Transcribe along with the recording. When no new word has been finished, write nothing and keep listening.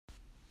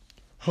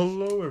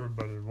Hello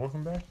everybody,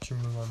 welcome back to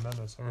Moonlight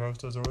Madness. I'm your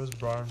host as always,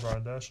 Brian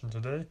Dash, and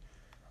today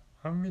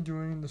I'm going to be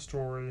doing the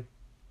story,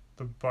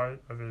 The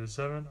Bite of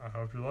 87. I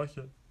hope you like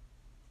it.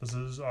 This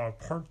is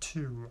part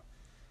 2.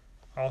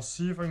 I'll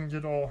see if I can get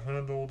it all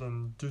handled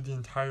and do the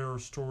entire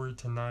story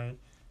tonight,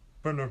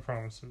 but no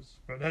promises.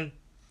 But hey,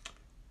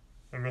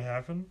 it may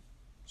happen,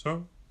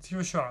 so let's give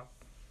it a shot.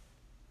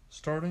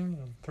 Starting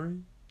in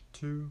 3,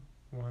 2,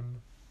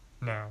 1,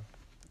 now.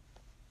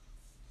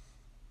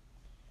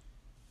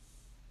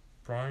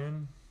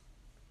 Brian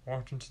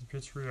walked into the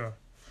pizzeria.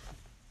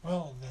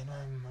 Well, then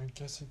I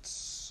guess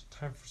it's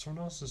time for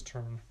someone else's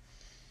turn.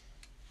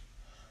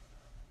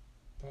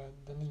 But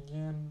then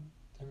again,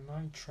 they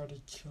might try to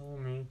kill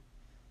me.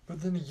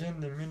 But then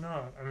again, they may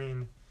not. I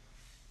mean,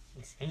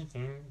 if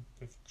anything,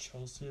 if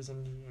Chelsea is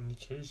any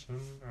indication,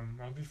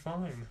 I'll be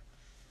fine.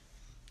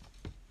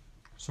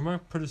 So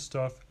Mike put his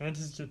stuff and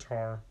his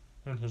guitar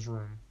in his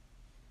room.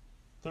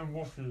 Then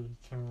Wolfie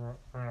came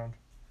around.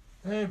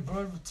 Hey,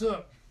 bud, what's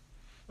up?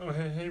 Oh,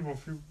 hey,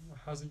 Wolfie,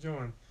 how's it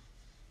going?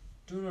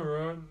 Doing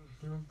alright.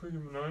 Doing pretty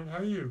good night. How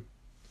are you?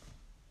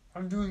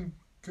 I'm doing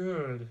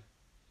good,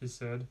 he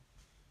said.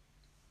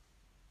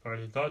 But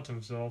he thought to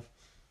himself,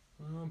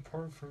 well,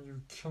 apart from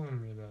you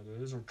killing me, that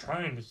is, or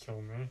trying to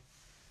kill me.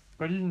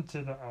 But he didn't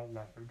say that out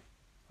loud.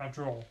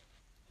 After all,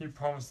 he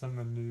promised them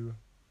a new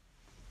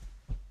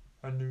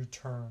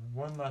turn,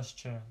 one last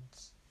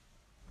chance.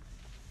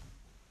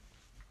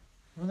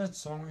 Remember that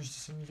song we used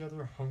to sing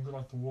together, Hungry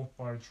Like the Wolf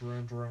by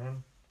Duran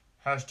Duran?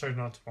 Hashtag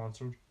not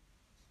sponsored.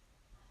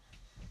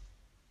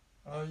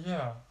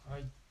 Yeah,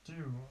 I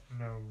do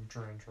know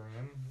Duran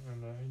Duran,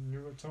 and I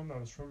knew what song that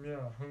was from.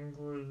 Yeah,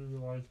 Hungry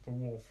Like the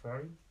Wolf,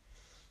 right?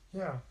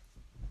 Yeah.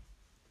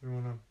 Do you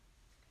wanna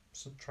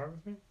try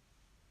with me?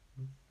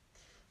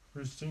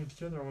 We're singing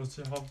together. I wanna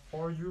see how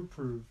far you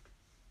approved.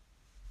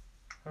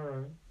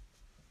 Alright.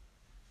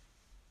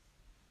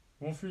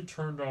 Wolfie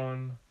turned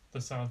on the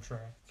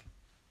soundtrack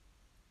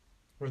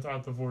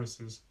without the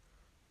voices.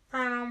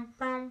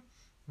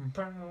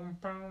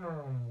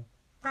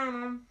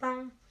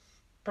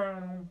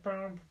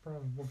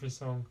 Wolfie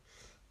song.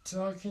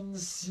 Dark in the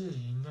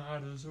city,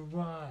 night is a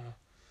wire.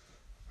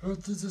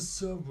 Earth is a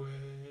subway.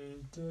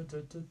 And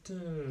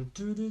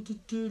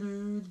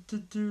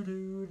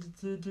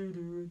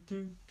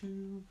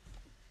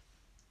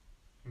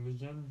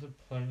began to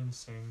play and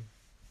sing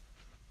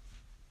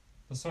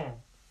the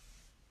song.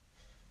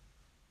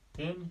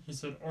 Then he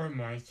said, "Alright,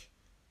 Mike,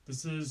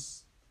 this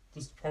is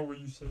the part where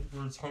you say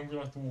where it's hungry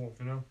like the wolf,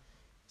 you know?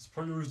 This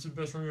part you always do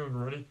best when you're younger.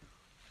 Ready?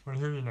 I'm gonna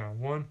hear you now.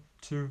 1,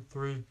 2,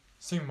 3,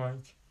 sing,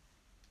 Mike.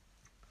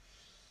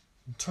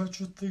 In touch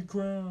with the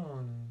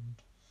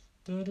ground.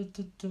 Da da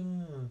da da.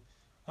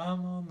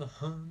 I'm on the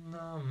hunt,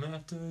 I'm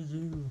after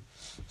you.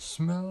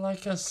 Smell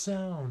like a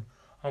sound.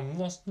 I'm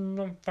lost and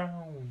I'm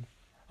found.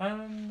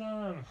 And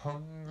I'm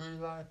hungry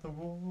like the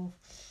wolf.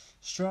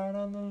 Straight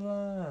on the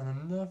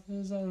line, enough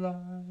is a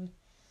lie.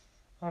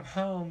 I'm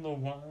hound the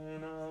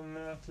wine, I'm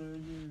after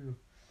you.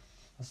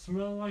 I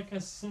smell like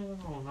a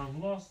sound, I'm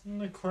lost in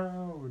the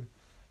crowd.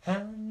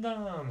 And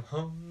I'm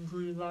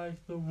hungry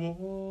like the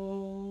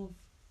wolf.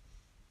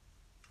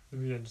 They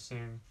began to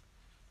sing.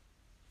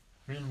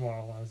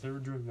 Meanwhile, as they were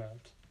doing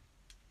that,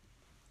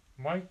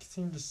 Mike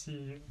seemed to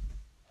see a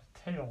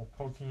tail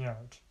poking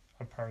out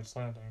of Pirate's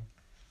Landing.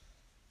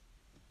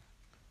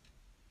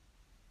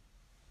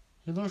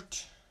 He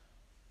looked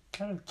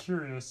kind of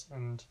curious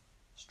and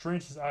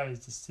strained his eyes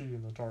to see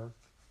in the dark.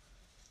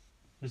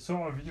 He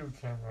saw a video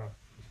camera,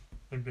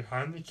 and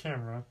behind the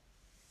camera,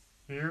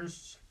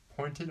 ears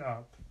pointed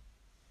up,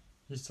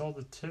 he saw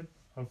the tip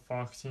of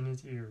Foxy in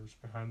his ears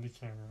behind the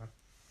camera.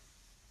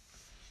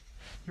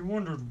 He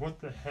wondered what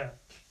the heck,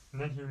 and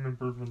then he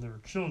remembered when they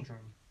were children,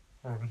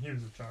 or when he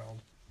was a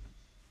child.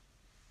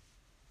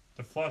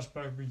 The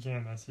flashback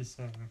began as he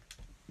sang.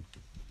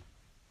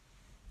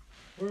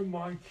 "Well,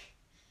 Mike,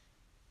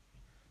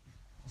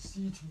 I'll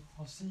see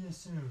you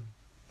soon.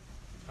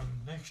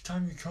 Next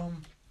time you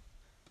come,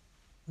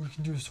 we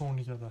can do a song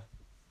together,"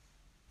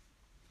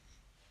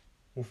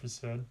 Wolfie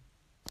said,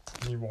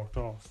 and he walked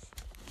off.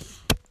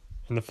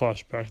 In the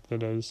flashback,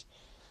 that is.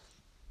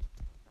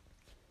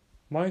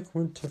 Mike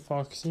went to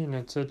Foxina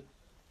and said,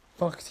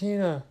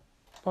 Foxina,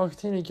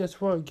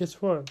 guess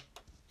what?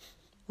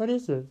 What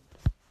is it?"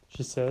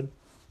 she said.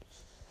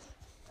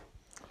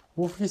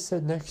 Wolfie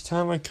said, "Next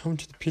time I come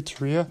to the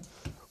pizzeria,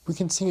 we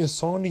can sing a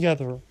song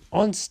together,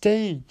 on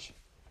stage."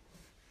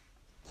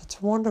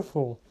 "That's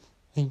wonderful.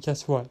 And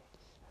guess what?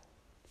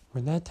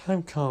 When that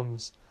time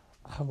comes,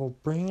 I will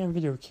bring a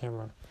video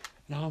camera,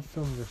 and I'll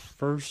film your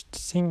first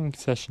singing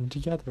session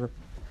together.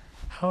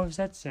 How does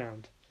that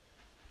sound?"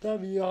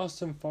 "That'd be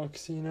awesome,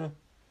 Foxina."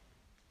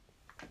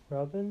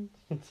 "Well then,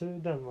 consider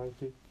it done,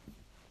 Mikey."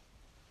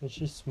 And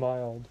she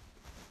smiled.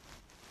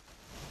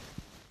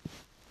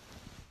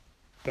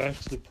 Back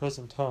to the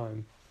present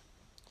time.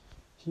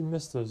 He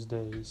missed those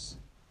days.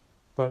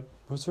 But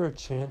was there a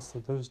chance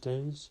that those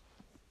days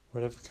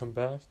would ever come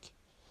back?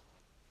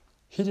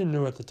 He didn't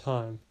know at the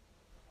time.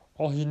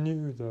 All he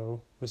knew,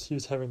 though, was he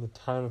was having the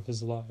time of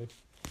his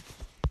life.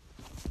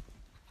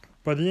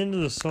 By the end of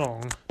the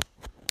song,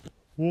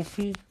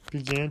 Wolfie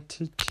began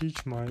to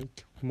teach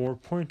Mike more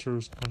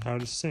pointers on how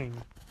to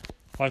sing,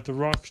 like the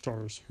rock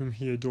stars whom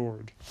he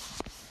adored.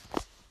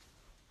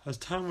 As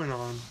time went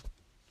on,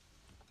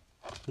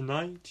 the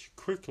night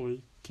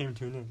quickly came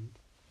to an end.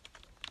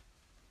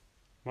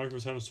 Mike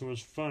was having so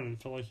much fun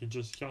and felt like he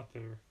just got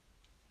there.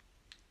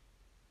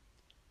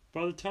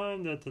 By the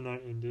time that the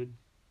night ended,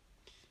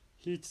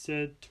 he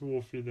said to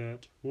Wolfie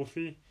that,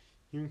 "Wolfie,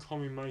 you can call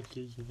me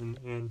Mikey,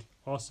 and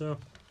also,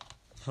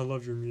 I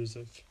love your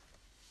music."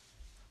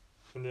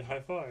 And they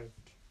high-fived.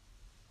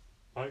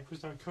 Mike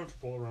was not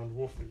comfortable around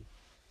Wolfie.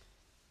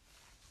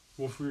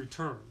 Wolfie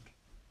returned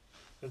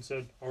and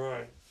said,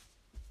 "Alright,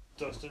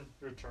 Dustin,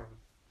 your turn."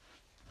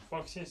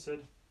 Foxina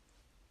said,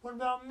 "What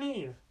about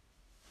me?"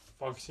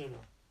 Foxina,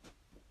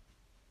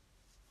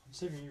 "I'm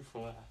saving you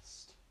for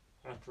last.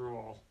 After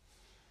all,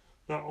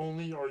 not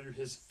only are you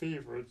his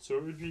favorite, so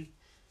it would be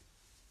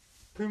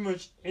pretty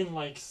much in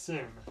like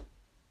sin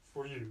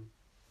for you.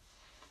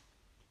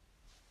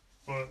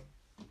 But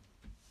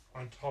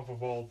on top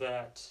of all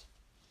that,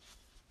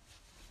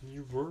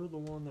 you were the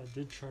one that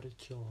did try to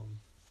kill him.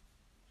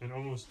 And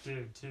almost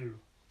did, too.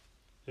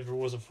 If it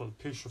wasn't for the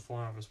picture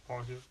flying out of his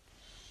pocket.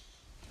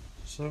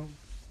 So,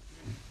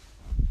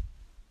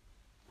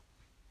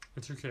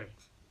 it's okay.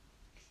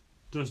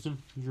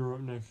 Dustin, you're up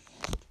next.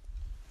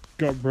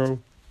 Got bro.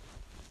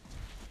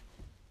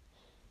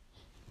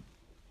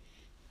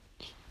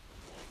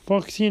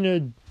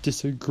 Foxina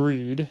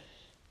disagreed,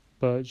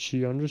 but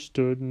she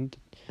understood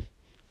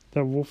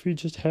that Wolfie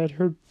just had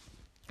her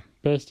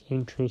best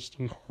interest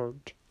in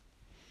heart.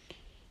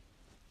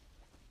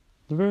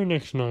 The very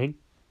next night,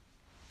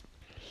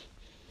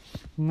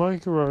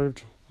 Mike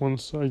arrived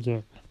once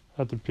again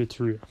at the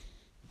pizzeria,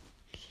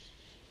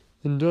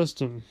 and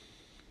Dustin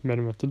met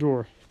him at the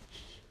door.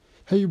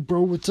 "Hey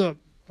bro, what's up?"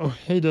 "Oh,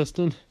 hey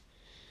Dustin.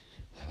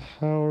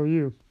 How are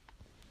you?"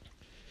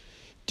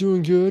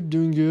 Doing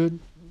good.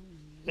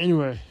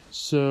 Anyway,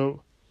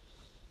 so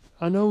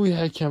I know we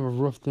had kind of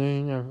a rough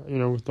thing,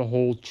 with the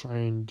whole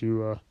trying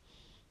to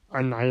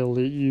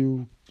annihilate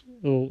you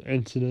little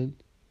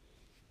incident.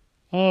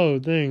 Oh,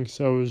 thanks.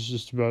 I was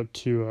just about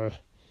to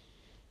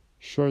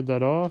shrug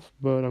that off,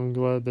 but I'm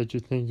glad that you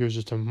think it was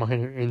just a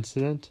minor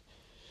incident.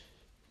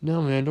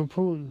 No, man, don't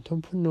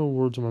put no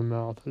words in my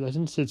mouth. I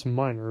didn't say it's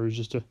minor. It was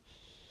just a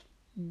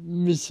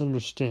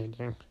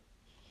misunderstanding.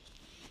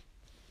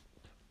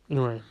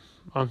 Anyway,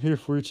 I'm here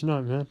for you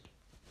tonight, man.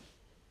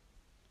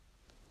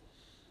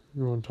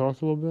 You want to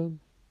talk a little bit?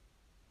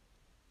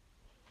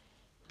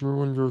 Remember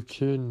when you were a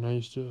kid and I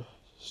used to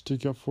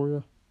stick up for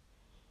you?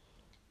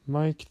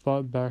 Mike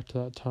thought back to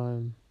that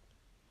time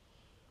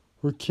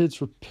where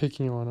kids were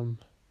picking on him.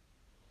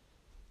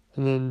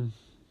 And then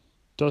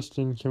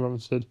Dustin came up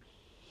and said,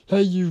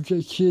 "Hey, you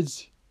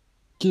kids,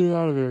 get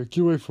out of here.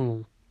 Get away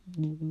from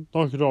him.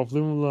 Knock it off.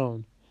 Leave him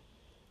alone."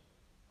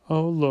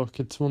 Oh, look,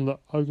 it's one of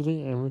the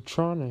ugly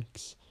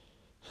animatronics.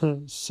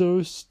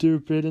 So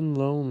stupid and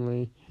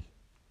lonely.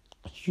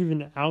 You're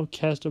even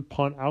outcast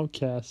upon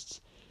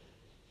outcasts.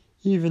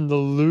 Even the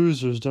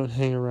losers don't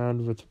hang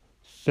around with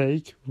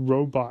fake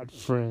robot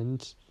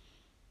friends.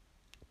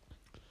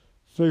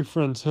 Fake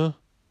friends, huh?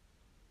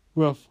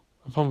 Well,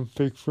 if I'm a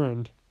fake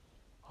friend,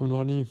 I'm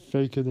not any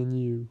faker than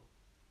you,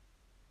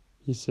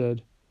 he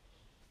said,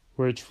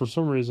 which for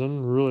some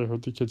reason really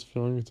hurt the kids'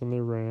 feelings, and they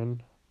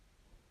ran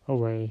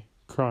away,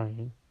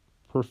 crying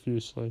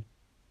profusely.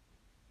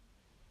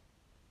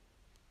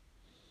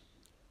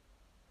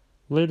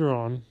 Later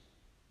on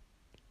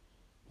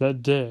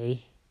that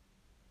day,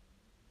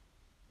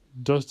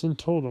 Dustin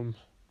told him,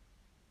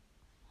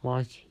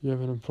 "Mike, you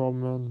having a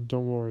problem, man?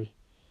 Don't worry.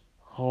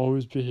 I'll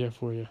always be here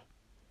for you,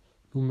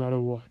 no matter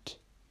what.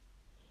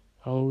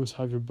 I'll always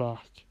have your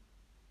back."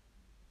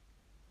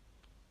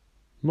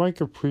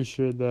 Mike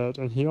appreciated that,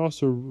 and he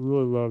also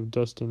really loved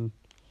Dustin.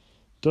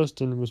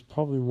 Dustin was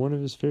probably one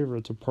of his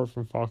favorites apart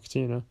from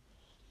Foxina.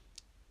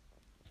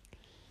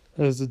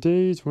 As the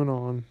days went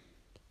on,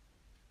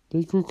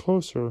 they grew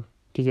closer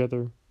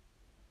together,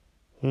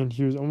 and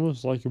he was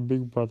almost like a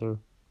big brother.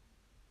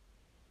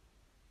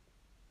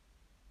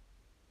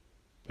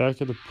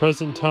 Back at the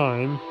present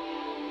time,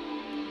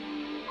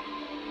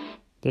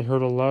 they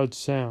heard a loud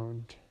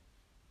sound.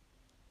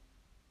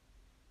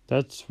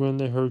 That's when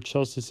they heard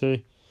Chelsea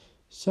say,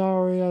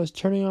 "Sorry, I was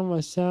turning on my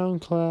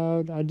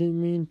SoundCloud. I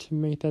didn't mean to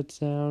make that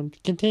sound.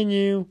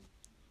 Continue."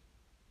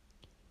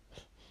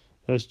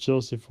 "That's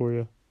Chelsea for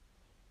you,"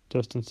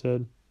 Dustin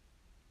said.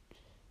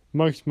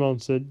 Mike smiled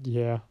and said,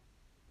 "Yeah,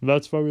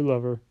 that's why we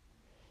love her."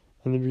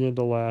 And they began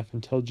to laugh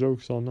and tell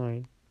jokes all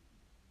night.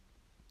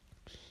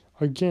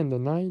 Again, the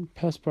night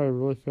passed by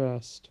really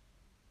fast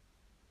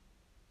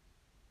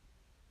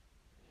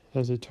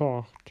as they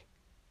talked.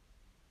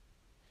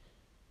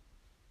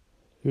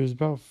 It was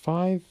about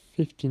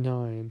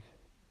 5:59,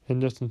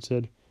 and Dustin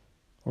said,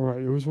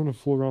 "Alright, you always want to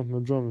fool around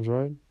with the drums,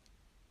 right?"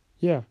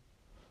 "Yeah."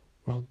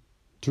 "Well,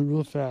 do it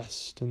real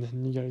fast, and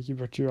then you gotta keep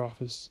back to your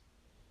office."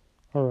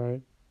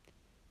 "Alright."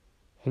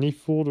 And he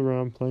fooled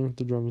around playing with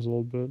the drums a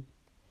little bit.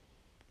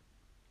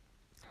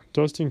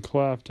 Dustin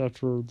clapped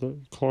after the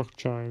clock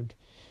chimed,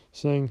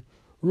 saying,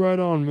 "Right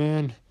on,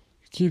 man.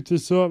 Keep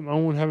this up, I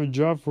won't have a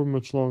job for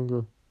much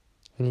longer."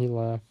 And he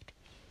laughed.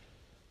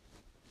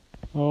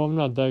 "Oh, I'm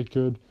not that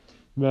good.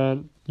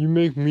 Man, you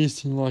make me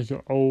seem like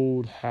an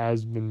old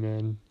has-been,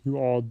 man. You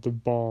are the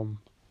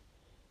bomb."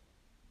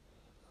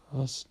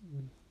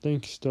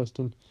 Thanks,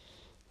 Dustin.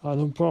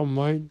 No problem,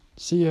 mate.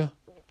 See ya.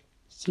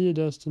 See ya,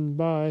 Dustin.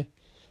 Bye.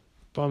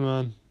 Bye,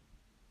 man.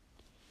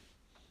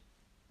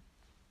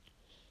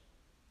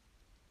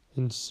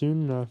 And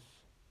soon enough,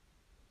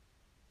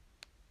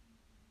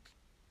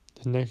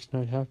 the next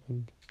night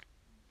happened.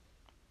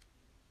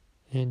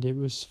 And it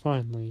was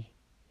finally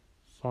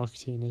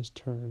Foxina's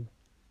turn.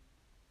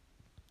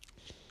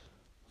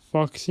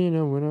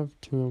 Foxina went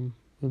up to him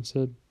and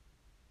said,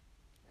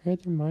 "Hey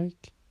there,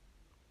 Mike."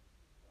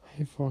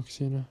 "Hey,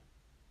 Foxina.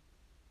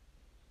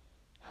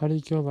 How'd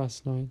it go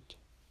last night?"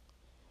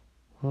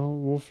 "Well,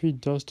 Wolfie,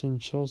 Dustin,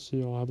 and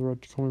Chelsea all had the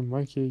right to call me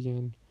Mikey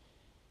again,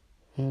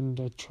 and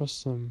I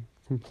trust them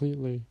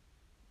completely."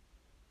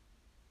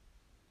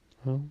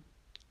 "Well,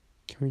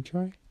 can we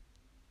try?"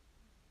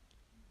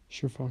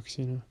 "Sure,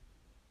 Foxina."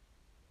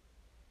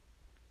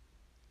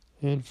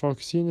 And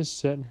Foxina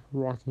sat in her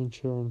rocking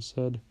chair and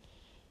said,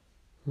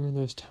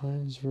 "Remember those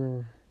times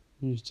where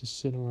you used to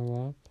sit on my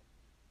lap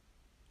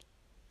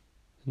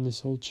in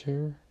this old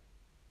chair,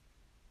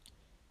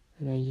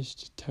 and I used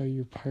to tell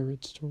you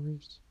pirate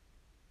stories?"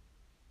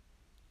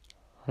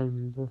 "I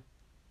remember.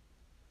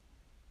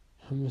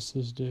 I miss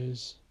those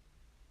days."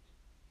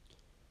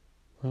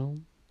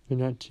 "Well, you're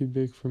not too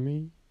big for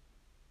me."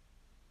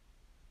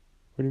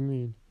 "What do you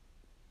mean?"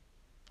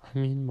 "I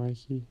mean,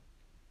 Mikey.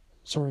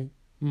 Sorry,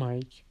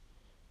 Mike."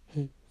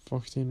 "Hey,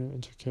 Foxina,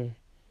 it's okay.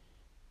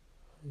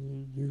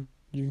 You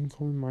can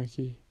call me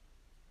Mikey.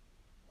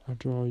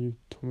 After all, you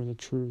told me the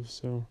truth,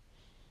 so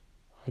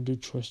I do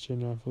trust you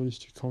enough, at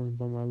least to call me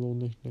by my little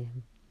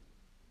nickname."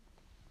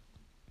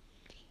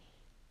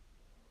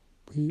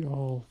 "We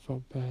all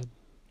felt bad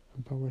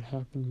about what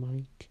happened,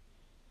 Mike.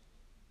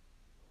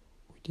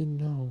 We didn't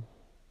know.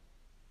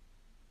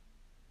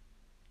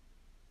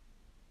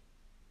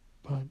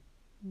 But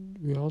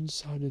we all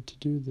decided to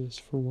do this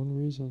for one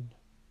reason: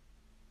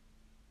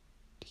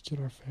 to get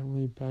our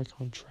family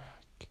back on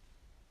track.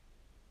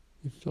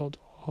 We felt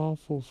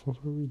awful for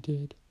what we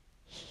did.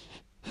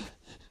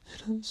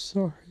 And I'm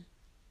sorry.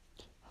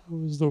 I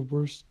was the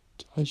worst.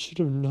 I should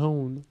have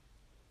known."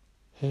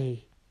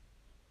 "Hey,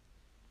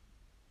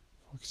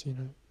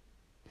 Foxina,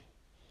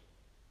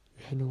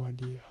 you had no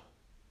idea.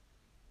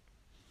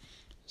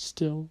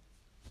 Still,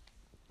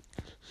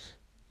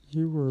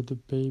 you were the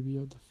baby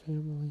of the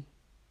family,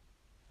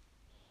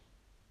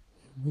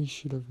 and we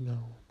should have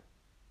known.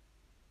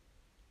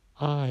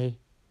 I,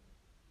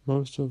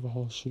 most of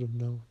all, should have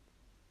known.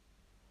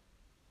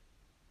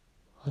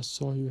 I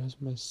saw you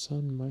as my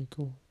son,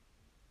 Michael,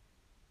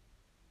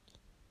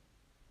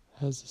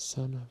 as a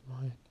son of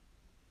mine."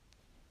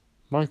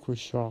 Mike was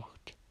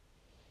shocked.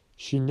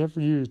 She never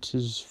used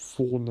his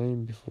full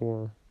name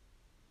before.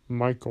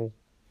 Michael.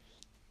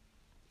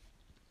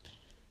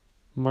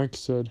 Mike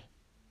said,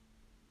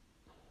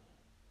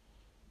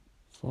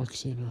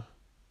 "Foxina,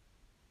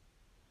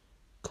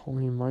 call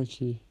me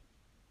Mikey.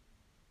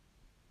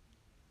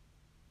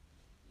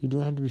 You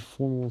don't have to be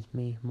formal with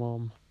me,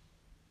 Mom."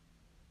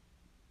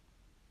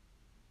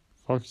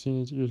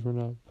 Foxina's ears went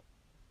up.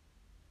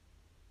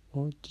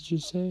 "What did you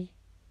say?"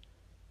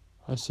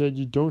 "I said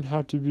you don't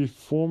have to be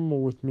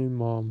formal with me,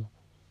 Mom."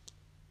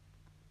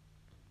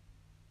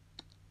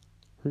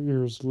 Her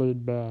ears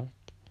laid back,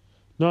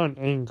 not in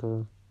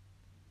anger,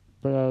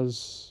 but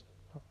as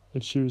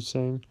if she was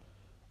saying,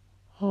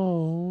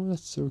 "Oh,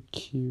 that's so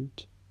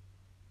cute."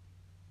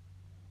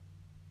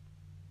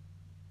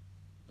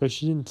 But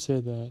she didn't say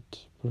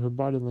that, but her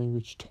body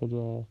language told it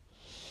all.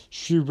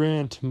 She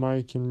ran to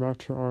Mike and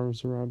wrapped her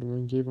arms around him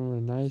and gave him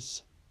a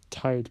nice,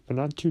 tight, but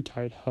not too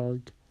tight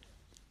hug.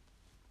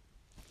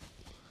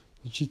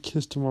 And she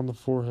kissed him on the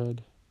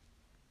forehead.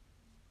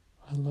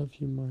 "I love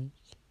you, Mike.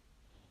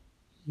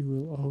 You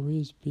will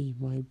always be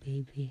my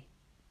baby."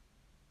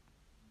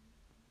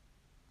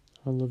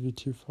 "I love you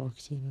too,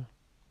 Foxina.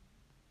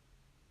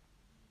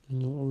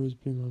 And you'll always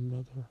be my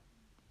mother."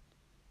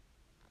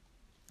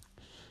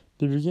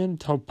 They began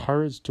to tell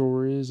pirate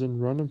stories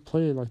and run and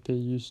play like they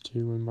used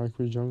to when Mike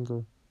was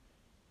younger.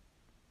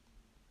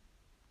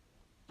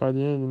 By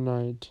the end of the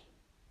night,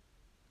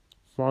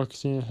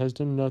 Foxina has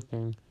done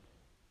nothing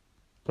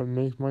but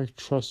make Mike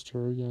trust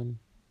her again.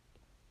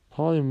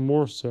 Probably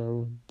more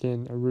so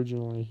than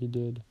originally he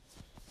did.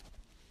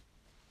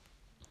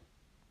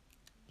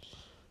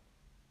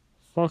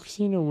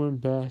 Foxina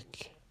went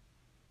back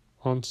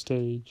on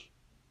stage.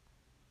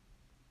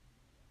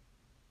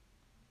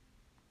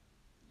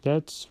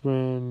 That's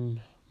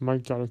when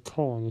Mike got a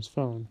call on his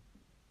phone,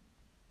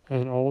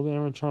 and all the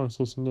animatronics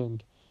listened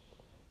in.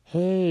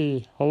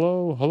 "Hey,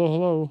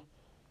 hello.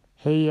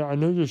 Hey, I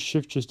know your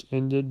shift just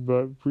ended,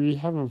 but we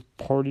have a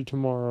party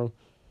tomorrow.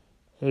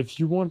 If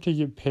you want to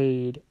get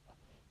paid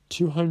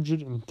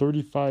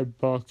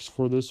 $235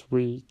 for this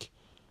week,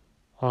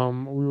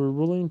 We were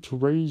willing to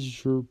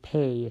raise your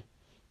pay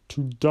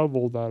to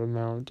double that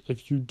amount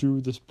if you do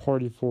this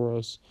party for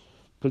us.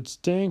 But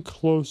stand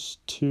close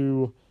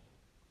to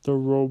the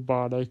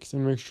robotics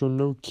and make sure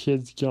no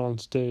kids get on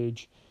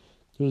stage.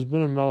 There's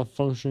been a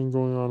malfunction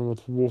going on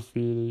with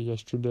Wolfie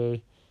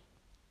yesterday,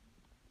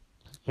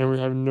 and we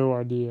have no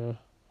idea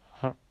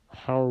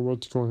how or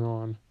what's going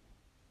on.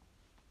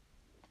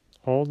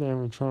 All the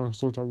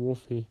animatronics looked at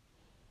Wolfie.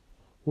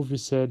 Wolfie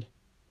said,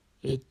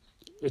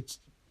 It's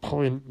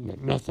probably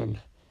nothing.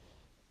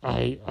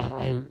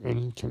 I'm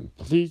in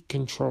complete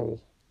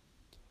control.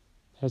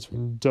 That's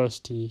when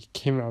Dusty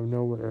came out of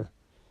nowhere.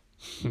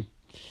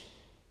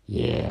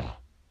 Yeah,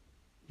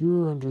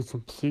 you're under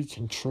complete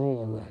control,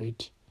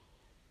 alright.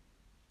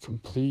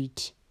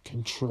 Complete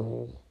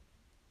control.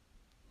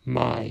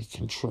 My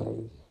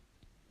control.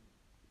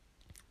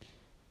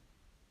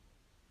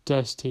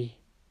 Dusty,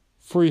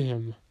 free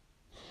him.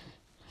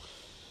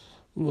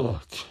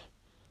 Look,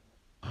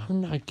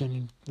 I'm not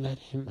gonna let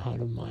him out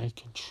of my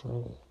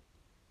control.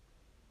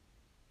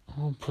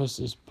 I'll press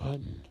this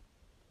button.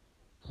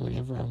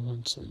 Whenever I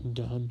want something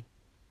done,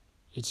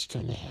 it's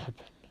gonna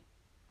happen.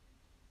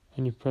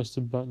 And he pressed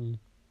the button.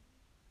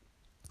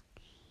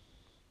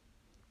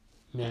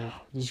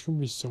 Now, there's gonna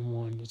be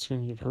someone that's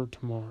gonna get hurt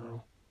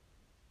tomorrow.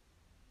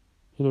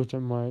 He looked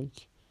at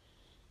Mike.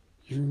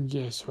 You can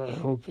guess what I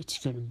hope it's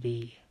gonna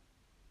be.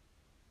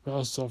 But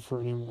I'll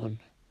suffer anyone.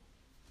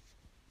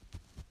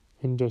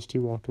 And Dusty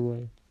walked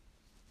away.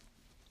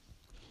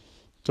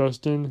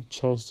 Dustin,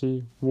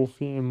 Chelsea,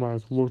 Wolfie, and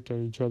Mike looked at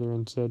each other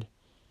and said,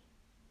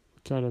 "We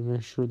gotta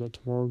make sure that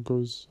tomorrow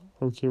goes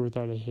okay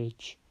without a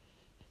hitch."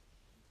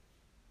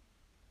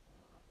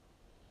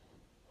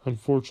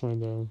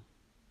 Unfortunately, though,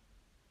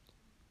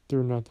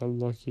 they're not that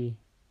lucky.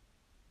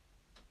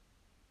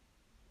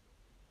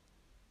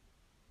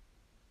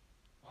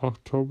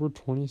 October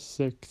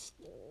 26th,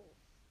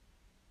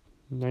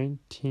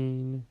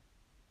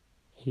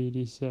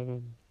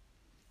 1987.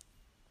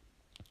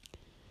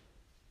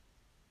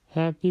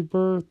 Happy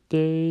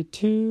birthday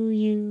to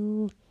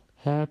you.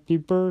 Happy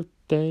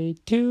birthday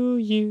to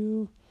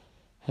you.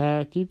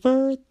 Happy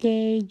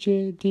birthday,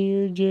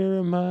 dear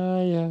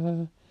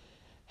Jeremiah.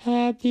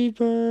 Happy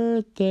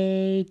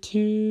birthday to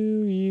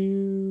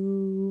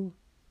you.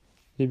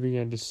 They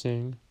began to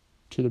sing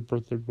to the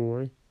birthday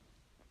boy.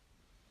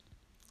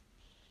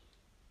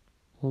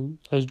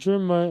 As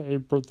Jeremiah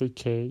ate birthday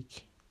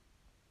cake,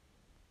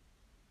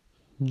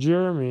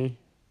 Jeremy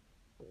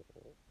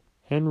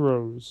and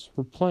Rose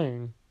were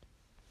playing.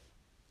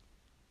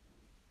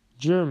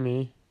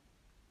 Jeremy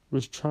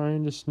was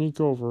trying to sneak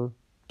over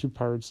to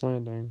Pirates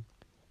Landing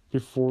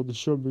before the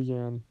show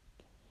began.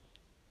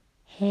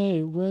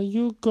 "Hey, where are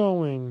you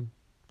going?"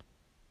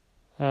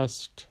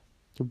 asked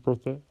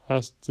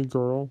the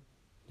girl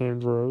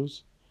named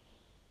Rose.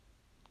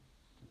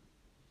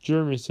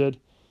 Jeremy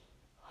said,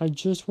 "I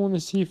just want to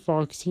see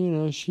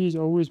Foxina. She's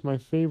always my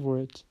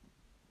favorite."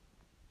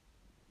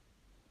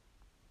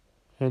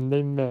 And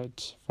they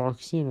met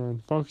Foxina,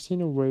 and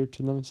Foxina waved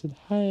to them and said,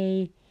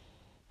 "Hey,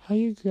 how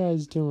you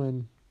guys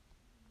doing?"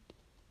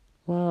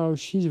 "Wow,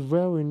 she's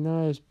very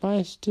nice, but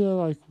I still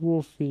like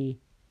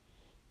Wolfie."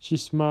 She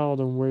smiled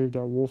and waved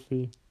at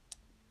Wolfie.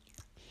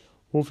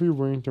 Wolfie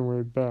winked and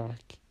waved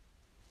back.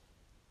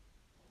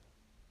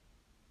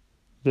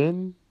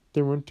 Then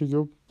they went to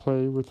go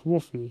play with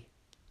Wolfie.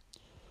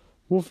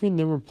 Wolfie and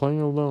them were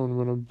playing alone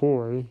when a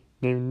boy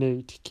named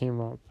Nate came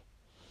up.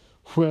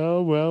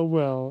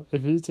 Well,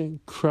 if it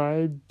isn't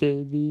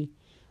Crybaby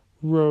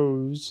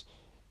Rose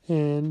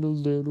and a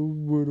little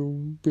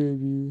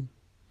baby.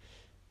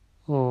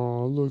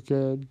 Oh, look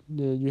at it.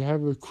 You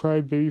have a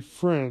crybaby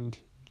friend,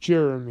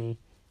 Jeremy.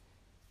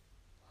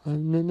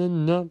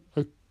 I'm not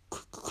a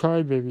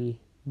crybaby,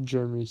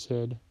 Jeremy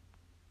said,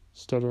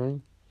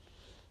 stuttering.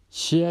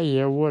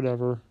 Yeah,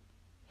 whatever.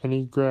 And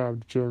he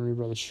grabbed Jeremy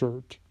by the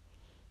shirt.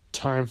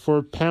 "Time for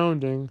a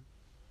pounding."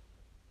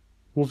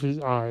 Wolfie's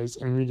eyes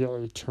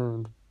immediately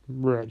turned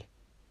red.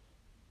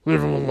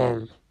 "Leave him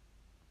alone,"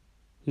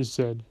 he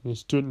said, and he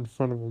stood in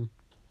front of him.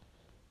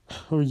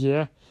 "Oh,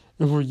 yeah?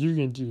 And what are you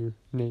going to do?"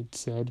 Nate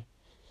said.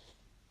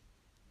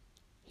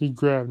 He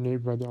grabbed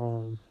Nate by the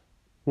arm.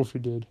 Wolfie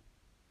did.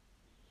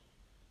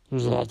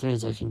 "There's a lot of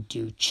things I can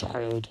do,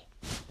 child."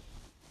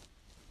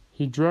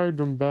 He dragged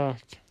him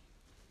back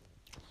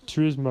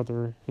to his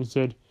mother and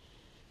said,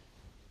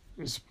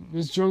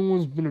 This young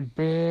one's been a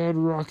bad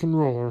rock and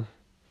roller.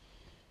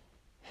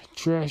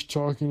 Trash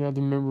talking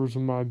other members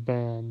of my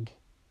band,"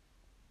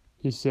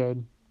 he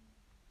said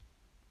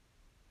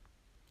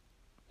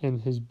in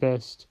his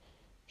best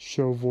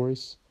show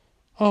voice.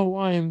 "Oh,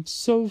 I am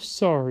so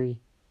sorry."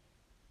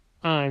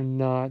 "I'm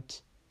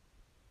not,"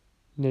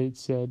 Nate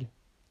said.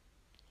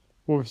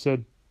 Wolf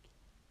said,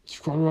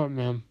 "Scrub up,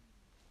 ma'am,"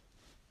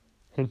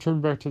 and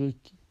turned back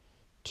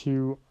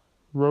to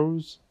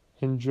Rose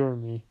and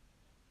Jeremy.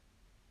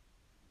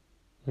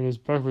 When his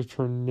back was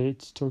turned,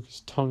 Nate stuck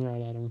his tongue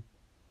out at him.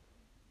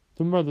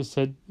 The mother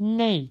said,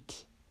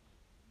 "Nate!"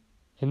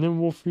 And then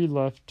Wolfie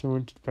left and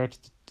went back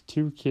to the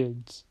two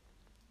kids.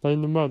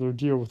 letting the mother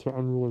deal with her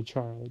unruly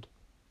child.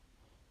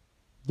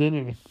 Then,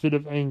 in a fit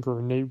of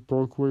anger, Nate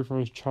broke away from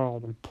his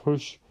child and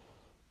pushed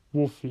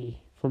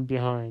Wolfie from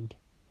behind.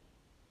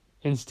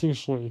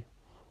 Instinctually,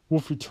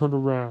 Wolfie turned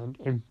around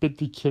and bit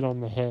the kid on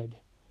the head.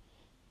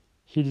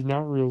 He did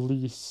not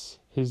release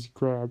his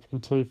grab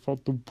until he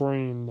felt the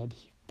brain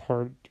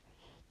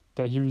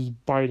that he was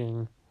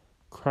biting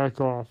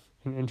crack off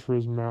and enter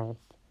his mouth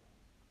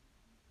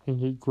and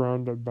get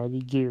ground up by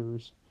the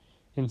gears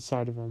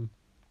inside of him.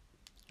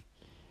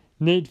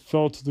 Nate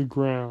fell to the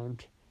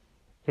ground.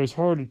 It was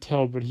hard to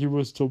tell, but he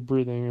was still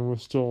breathing and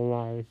was still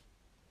alive.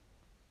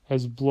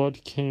 As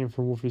blood came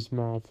from Wolfie's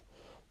mouth,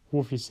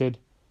 Wolfie said,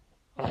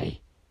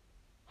 I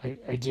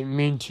didn't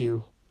mean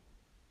to.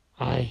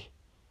 I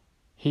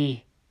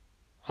didn't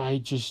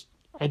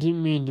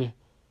mean to.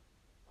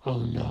 Oh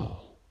no.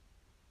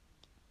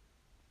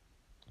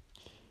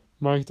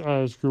 Mike's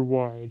eyes grew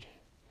wide,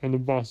 and the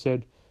boss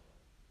said,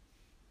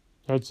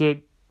 That's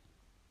it.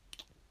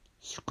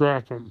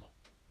 Scrap 'em.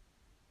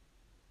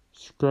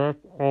 Scrap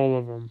all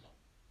of 'em.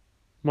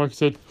 Mike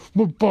said,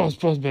 "But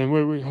boss man,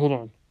 wait, hold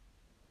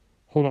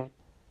on.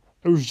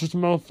 It was just a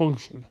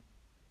malfunction.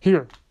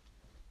 Here."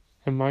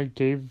 And Mike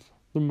gave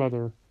the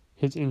mother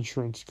his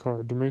insurance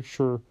card to make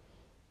sure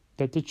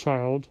that the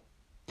child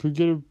could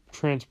get a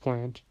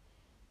transplant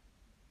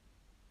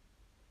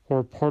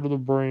or part of the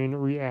brain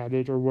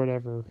re-added or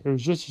whatever. It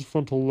was just his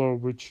frontal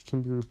lobe which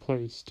can be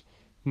replaced,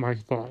 Mike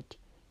thought.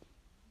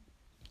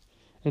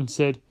 And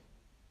said,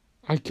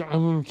 I'm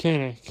a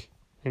mechanic.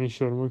 And he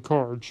showed him a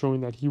card showing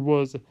that he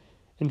was,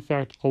 in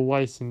fact, a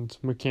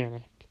licensed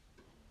mechanic.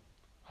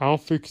 I'll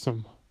fix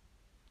them.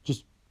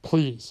 Just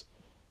please,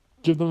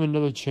 give them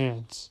another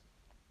chance.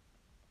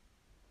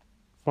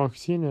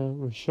 Foxina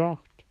was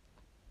shocked.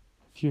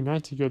 A few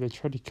nights ago they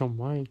tried to kill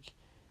Mike,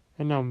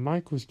 and now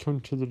Mike was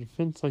coming to the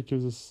defense like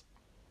it was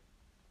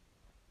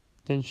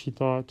Then she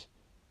thought,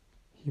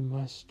 he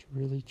must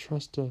really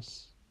trust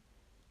us,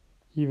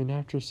 even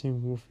after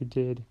seeing what Wolfie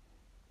did.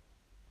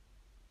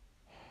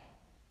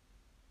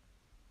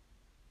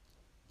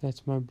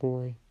 That's my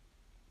boy.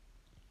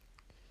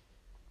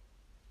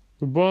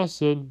 The boss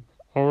said,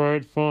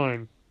 Alright,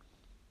 fine.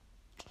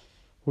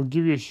 We'll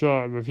give you a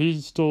shot, but if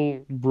he's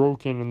still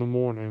broken in the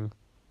morning,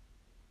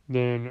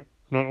 then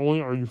not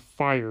only are you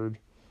fired,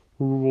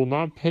 we will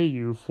not pay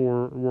you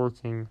for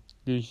working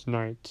these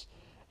nights,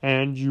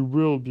 and you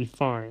will be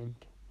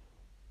fined.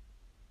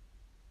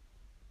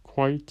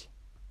 Quite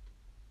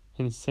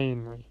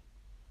insanely.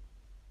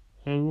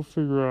 And we'll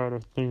figure out a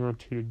thing or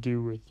two to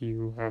do with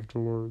you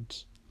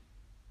afterwards.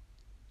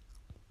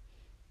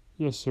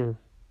 Yes, sir.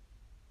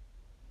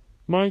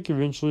 Mike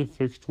eventually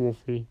fixed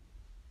Wolfie.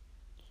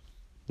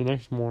 The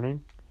next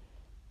morning,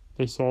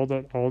 they saw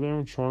that all the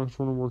animatronics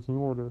were in working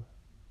order.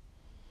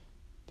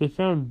 They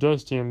found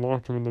Dusty and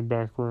locked him in the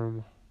back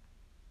room.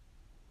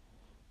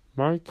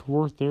 Mike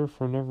worked there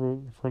for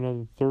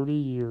another 30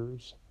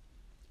 years.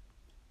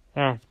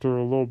 After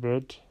a little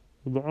bit,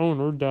 the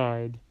owner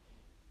died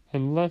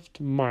and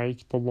left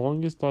Mike the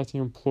longest lasting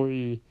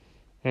employee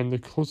and the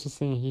closest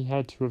thing he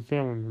had to a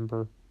family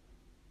member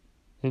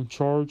in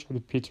charge of the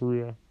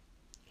pizzeria.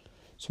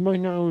 So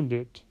Mike now owned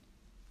it.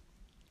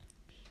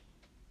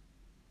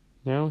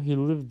 Now he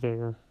lived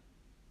there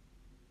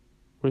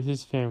with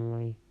his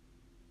family,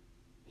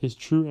 his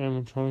true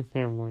animatronic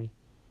family,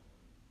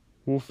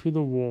 Wolfie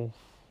the Wolf,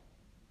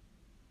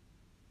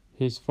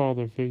 his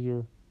father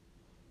figure,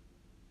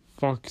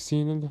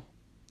 Foxina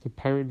the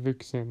pirate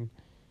vixen,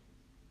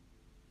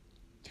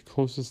 the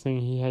closest thing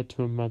he had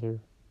to a mother,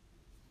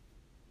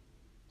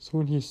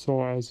 someone he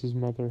saw as his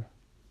mother,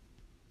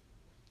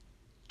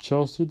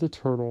 Chelsea the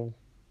turtle,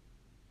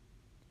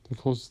 the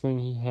closest thing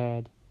he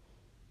had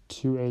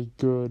to a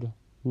good,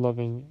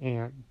 loving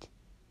aunt.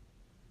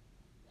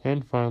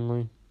 And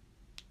finally,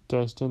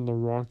 Dustin the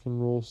rock and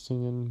roll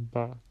singing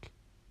Buck,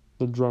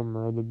 the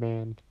drummer of the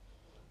band,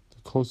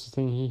 the closest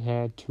thing he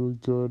had to a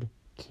good,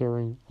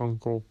 caring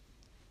uncle.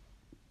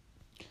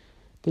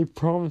 They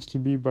promised to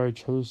be by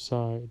each other's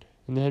side,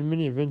 and they had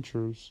many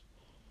adventures.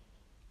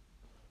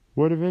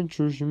 What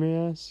adventures, you may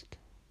ask?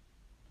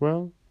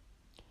 Well,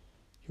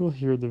 you'll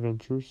hear the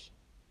adventures,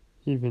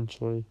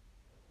 eventually.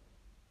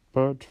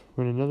 But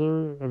when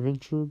another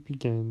adventure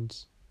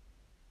begins,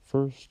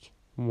 first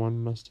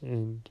one must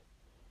end.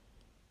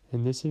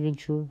 And this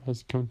adventure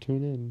has come to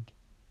an end.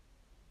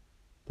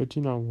 But do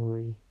not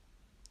worry.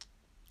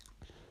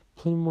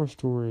 Plenty more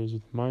stories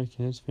with Mike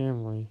and his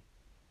family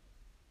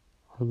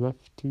are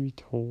left to be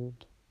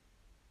told.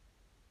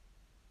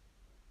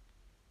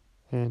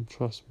 And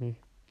trust me,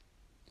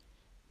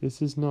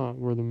 this is not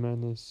where the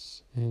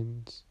madness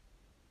ends.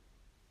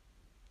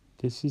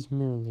 This is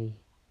merely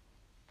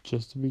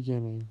just the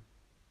beginning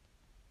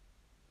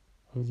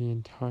of the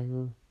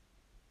entire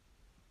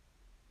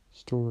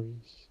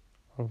stories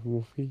of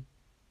Wolfie,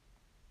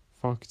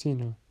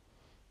 Foxina,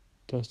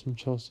 Dustin,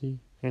 Chelsea,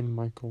 and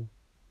Michael.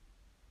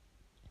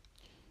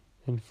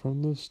 And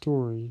from those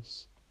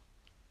stories,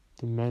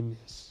 the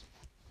madness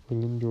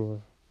will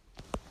endure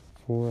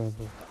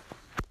forever.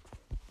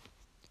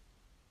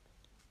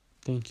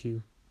 Thank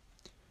you.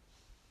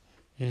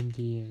 And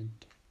the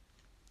end.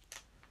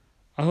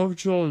 I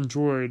hope you all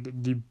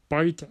enjoyed the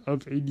Bite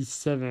of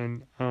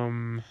 87,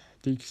 the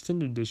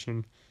extended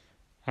edition.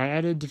 I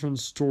added a different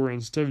story.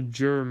 Instead of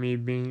Jeremy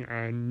being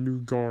a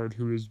new guard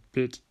who is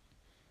bit,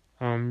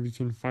 you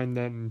can find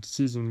that in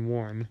season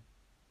 1.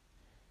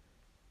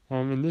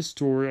 In this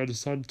story, I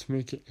decided to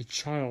make it a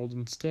child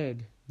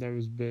instead that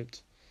was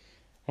bit.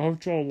 I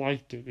hope you all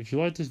liked it. If you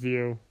liked this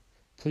video,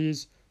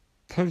 please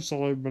punch the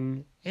like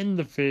button in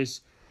the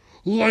face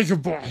like a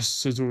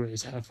boss. As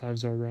always, high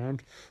fives all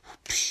around.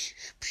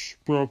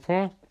 Bro,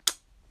 paw.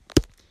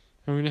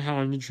 I'm gonna howl.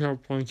 I need your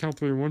help on count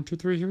 3. 1, 2,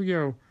 3. Here we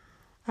go.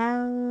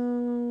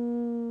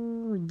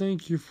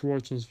 Thank you for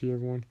watching this video,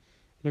 everyone.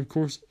 And of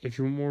course, if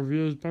you want more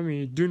videos by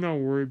me, do not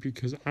worry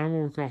because I'm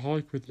a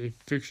workaholic with a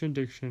fiction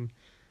addiction.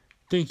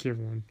 Thank you,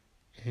 everyone,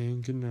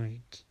 and good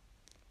night.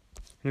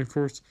 And of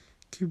course,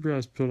 keep your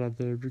eyes peeled out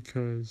there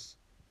because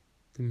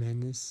the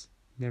madness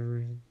never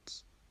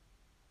ends.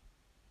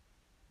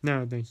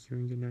 Now, thank you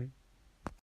and good night.